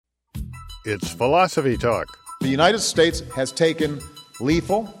It's Philosophy Talk. The United States has taken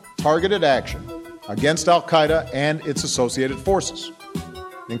lethal, targeted action against al-Qaeda and its associated forces,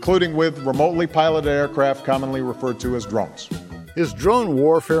 including with remotely piloted aircraft commonly referred to as drones. Is drone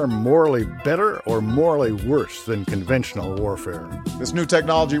warfare morally better or morally worse than conventional warfare? This new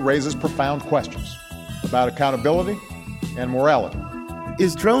technology raises profound questions about accountability and morality.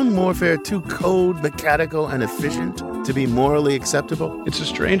 Is drone warfare too cold, mechanical, and efficient to be morally acceptable? It's a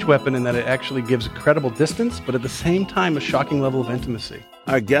strange weapon in that it actually gives a credible distance, but at the same time, a shocking level of intimacy.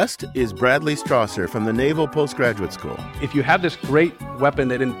 Our guest is Bradley Strasser from the Naval Postgraduate School. If you have this great weapon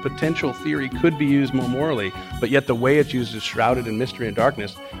that in potential theory could be used more morally, but yet the way it's used is shrouded in mystery and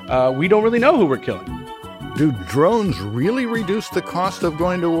darkness, we don't really know who we're killing. Do drones really reduce the cost of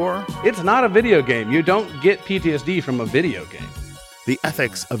going to war? It's not a video game. You don't get PTSD from a video game. The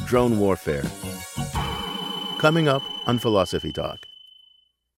ethics of drone warfare. Coming up on Philosophy Talk.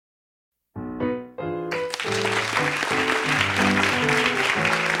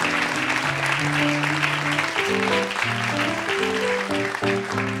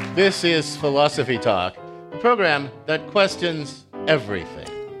 This is Philosophy Talk, a program that questions everything.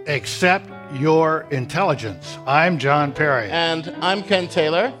 Except your intelligence. I'm John Perry. And I'm Ken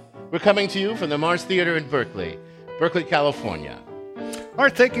Taylor. We're coming to you from the Mars Theater in Berkeley, California. Our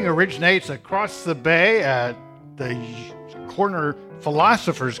thinking originates across the bay at the corner,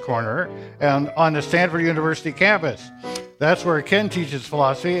 Philosopher's Corner, and on the Stanford University campus. That's where Ken teaches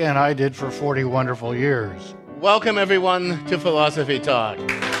philosophy, and I did for 40 wonderful years. Welcome, everyone, to Philosophy Talk.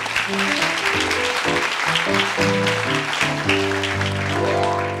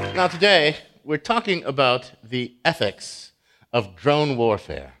 Now, today, we're talking about the ethics of drone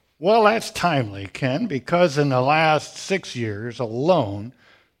warfare. Well, that's timely, Ken, because in the last 6 years alone,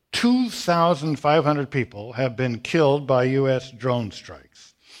 2,500 people have been killed by U.S. drone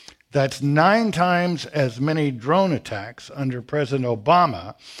strikes. That's 9 times as many drone attacks under President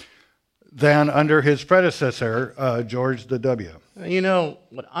Obama than under his predecessor, George W. You know,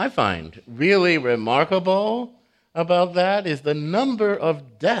 what I find really remarkable about that is the number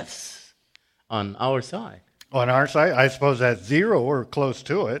of deaths on our side. On our side, I suppose that's 0 or close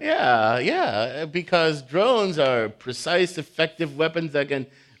to it. Yeah, because drones are precise, effective weapons that can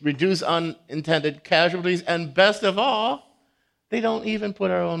reduce unintended casualties, and best of all, they don't even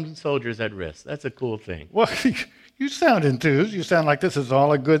put our own soldiers at risk. That's a cool thing. Well, you sound enthused. You sound like this is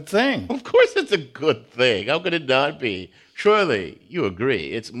all a good thing. Of course it's a good thing. How could it not be? Surely, you agree,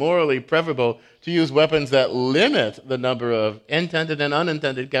 it's morally preferable to use weapons that limit the number of intended and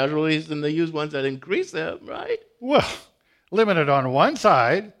unintended casualties than to use ones that increase them, right? Well, limited on one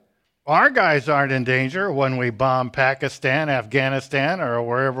side. Our guys aren't in danger when we bomb Pakistan, Afghanistan, or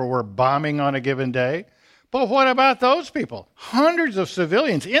wherever we're bombing on a given day. But what about those people? Hundreds of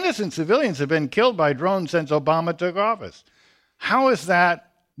civilians, innocent civilians, have been killed by drones since Obama took office. How is that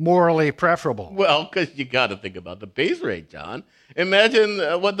morally preferable? Well, because you got to think about the base rate, John. Imagine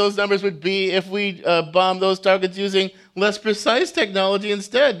what those numbers would be if we bombed those targets using less precise technology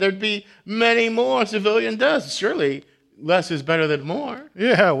instead. There'd be many more civilian deaths. Surely less is better than more.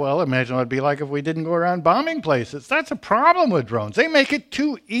 Yeah, well, imagine what it'd be like if we didn't go around bombing places. That's a problem with drones. They make it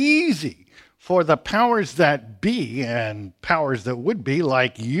too easy for the powers that be and powers that would be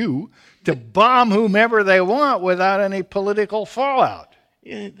like you to bomb whomever they want without any political fallout.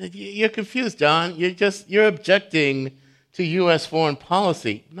 You're confused, John. You're objecting to U.S. foreign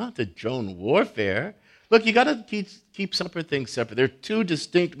policy, not to drone warfare. Look, you got to keep separate things separate. There are 2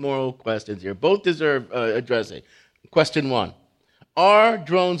 distinct moral questions here. Both deserve addressing. Question 1, are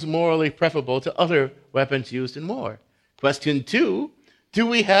drones morally preferable to other weapons used in war? Question 2, do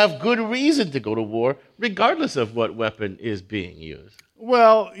we have good reason to go to war regardless of what weapon is being used?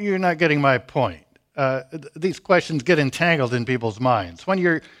 Well, you're not getting my point. These questions get entangled in people's minds. When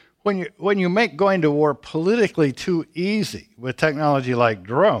you make going to war politically too easy with technology like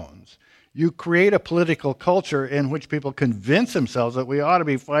drones, you create a political culture in which people convince themselves that we ought to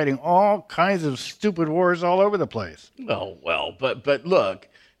be fighting all kinds of stupid wars all over the place. Well, but look,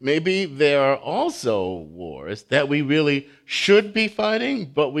 maybe there are also wars that we really should be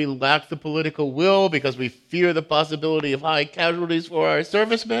fighting, but we lack the political will because we fear the possibility of high casualties for our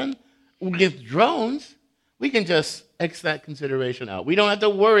servicemen. With drones, we can just X that consideration out. We don't have to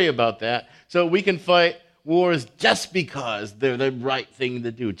worry about that, so we can fight wars just because they're the right thing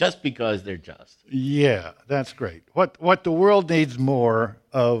to do, just because they're just. Yeah, that's great. What the world needs more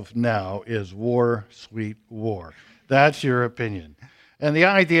of now is war, sweet war. That's your opinion. And the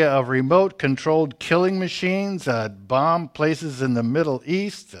idea of remote-controlled killing machines that bomb places in the Middle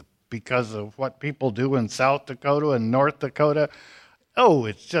East because of what people do in South Dakota and North Dakota, Oh,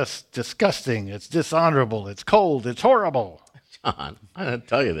 it's just disgusting. It's dishonorable. It's cold. It's horrible. John, I'm going to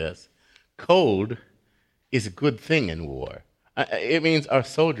tell you this. Cold is a good thing in war. It means our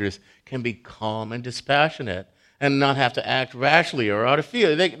soldiers can be calm and dispassionate and not have to act rashly or out of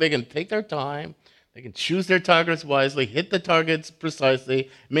fear. They can take their time. They can choose their targets wisely, hit the targets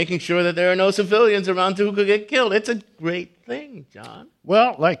precisely, making sure that there are no civilians around who could get killed. It's a great thing, John.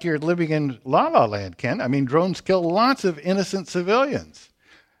 Well, like you're living in La La Land, Ken. I mean, drones kill lots of innocent civilians.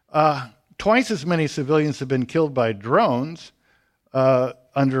 Twice as many civilians have been killed by drones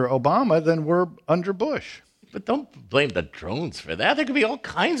under Obama than were under Bush. But don't blame the drones for that. There could be all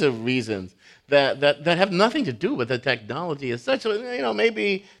kinds of reasons that have nothing to do with the technology as such.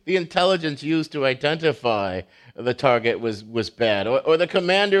 Maybe the intelligence used to identify the target was bad, or the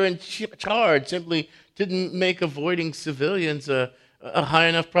commander in charge simply didn't make avoiding civilians a high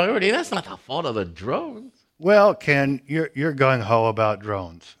enough priority. That's not the fault of the drones. Well, Ken, you're gung-ho about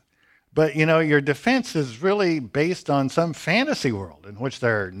drones. But, your defense is really based on some fantasy world in which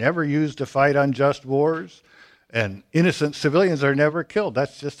they're never used to fight unjust wars and innocent civilians are never killed.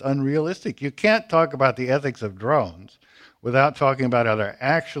 That's just unrealistic. You can't talk about the ethics of drones without talking about how they're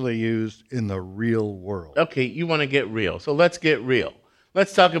actually used in the real world. Okay, you want to get real, so let's get real.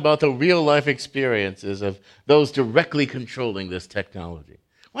 Let's talk about the real-life experiences of those directly controlling this technology.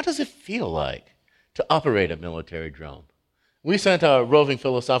 What does it feel like to operate a military drone? We sent our roving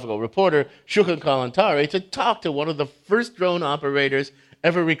philosophical reporter, Shukran Kalantari, to talk to one of the first drone operators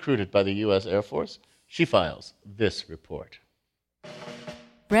ever recruited by the U.S. Air Force. She files this report.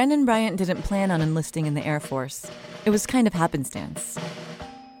 Brandon Bryant didn't plan on enlisting in the Air Force. It was kind of happenstance.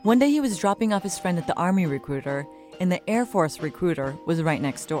 One day he was dropping off his friend at the Army recruiter, and the Air Force recruiter was right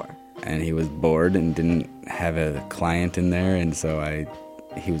next door. And he was bored and didn't have a client in there, and so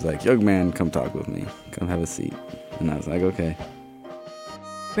he was like, "Young man, come talk with me. Come have a seat." And I was like, okay.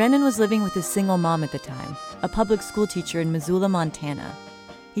 Brandon was living with his single mom at the time, a public school teacher in Missoula, Montana.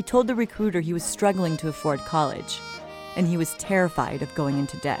 He told the recruiter he was struggling to afford college, and he was terrified of going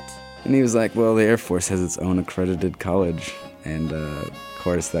into debt. And he was like, well, the Air Force has its own accredited college. And, of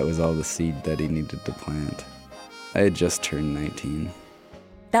course, that was all the seed that he needed to plant. I had just turned 19.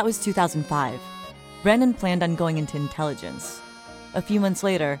 That was 2005. Brandon planned on going into intelligence. A few months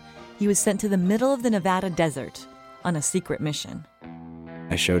later, he was sent to the middle of the Nevada desert on a secret mission.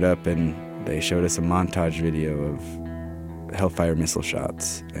 I showed up and they showed us a montage video of Hellfire missile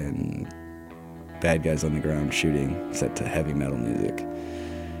shots and bad guys on the ground shooting set to heavy metal music.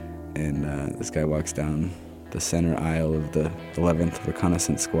 And this guy walks down the center aisle of the 11th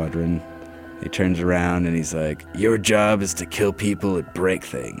Reconnaissance Squadron. He turns around and he's like, "Your job is to kill people and break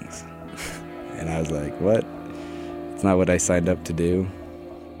things." And I was like, what? It's not what I signed up to do.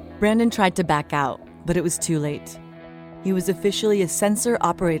 Brandon tried to back out, but it was too late. He was officially a sensor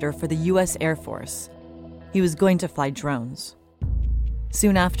operator for the U.S. Air Force. He was going to fly drones.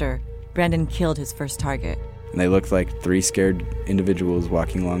 Soon after, Brandon killed his first target. And they looked like three scared individuals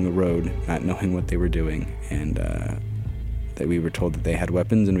walking along the road, not knowing what they were doing. And that we were told that they had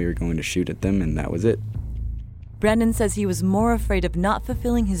weapons and we were going to shoot at them, and that was it. Brandon says he was more afraid of not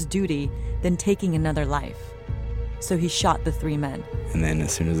fulfilling his duty than taking another life. So he shot the three men. And then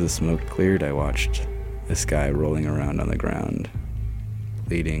as soon as the smoke cleared, I watched this guy rolling around on the ground,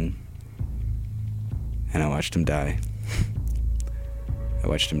 bleeding. And I watched him die. I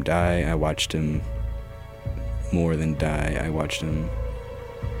watched him die. I watched him more than die. I watched him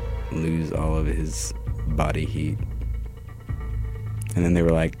lose all of his body heat. And then they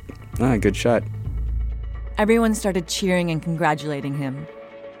were like, good shot. Everyone started cheering and congratulating him.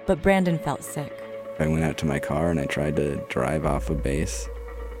 But Brandon felt sick. I went out to my car and I tried to drive off a base.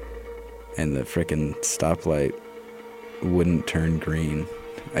 And the frickin' stoplight wouldn't turn green.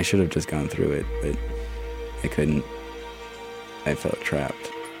 I should have just gone through it, but I couldn't. I felt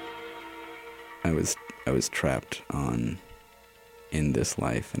trapped. I was trapped in this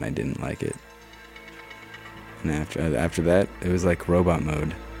life, and I didn't like it. And after that, it was like robot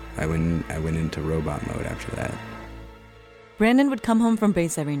mode. I went into robot mode after that. Brandon would come home from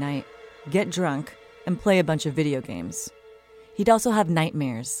base every night, get drunk, and play a bunch of video games. He'd also have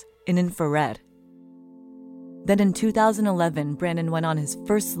nightmares in infrared. Then in 2011, Brandon went on his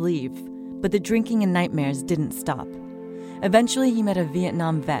first leave, but the drinking and nightmares didn't stop. Eventually, he met a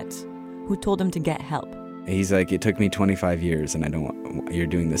Vietnam vet who told him to get help. He's like, it took me 25 years, and you're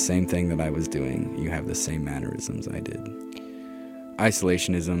doing the same thing that I was doing. You have the same mannerisms I did.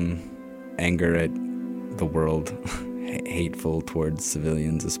 Isolationism, anger at the world, hateful towards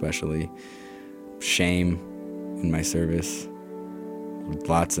civilians especially, shame in my service,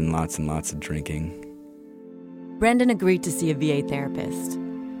 lots and lots and lots of drinking. Brandon agreed to see a VA therapist.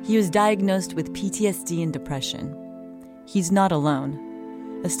 He was diagnosed with PTSD and depression. He's not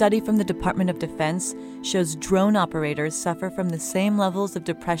alone. A study from the Department of Defense shows drone operators suffer from the same levels of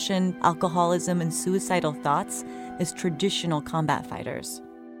depression, alcoholism, and suicidal thoughts as traditional combat fighters.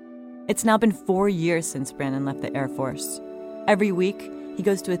 It's now been 4 years since Brandon left the Air Force. Every week, he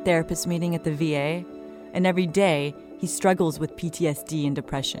goes to a therapist meeting at the VA, and every day, he struggles with PTSD and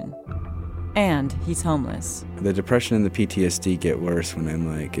depression. And he's homeless. The depression and the PTSD get worse when I'm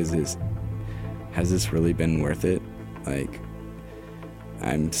like, has this really been worth it? Like,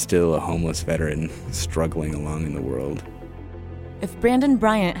 I'm still a homeless veteran struggling along in the world. If Brandon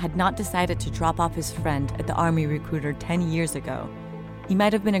Bryant had not decided to drop off his friend at the Army recruiter 10 years ago, he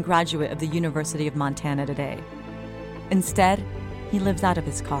might have been a graduate of the University of Montana today. Instead, he lives out of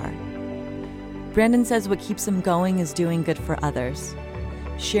his car. Brandon says what keeps him going is doing good for others,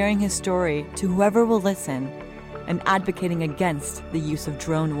 sharing his story to whoever will listen, and advocating against the use of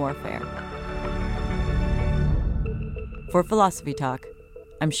drone warfare. For Philosophy Talk,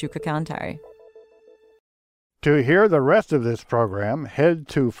 I'm Shuka Kalantari. To hear the rest of this program, head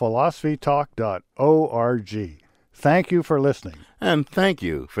to philosophytalk.org. Thank you for listening. And thank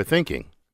you for thinking.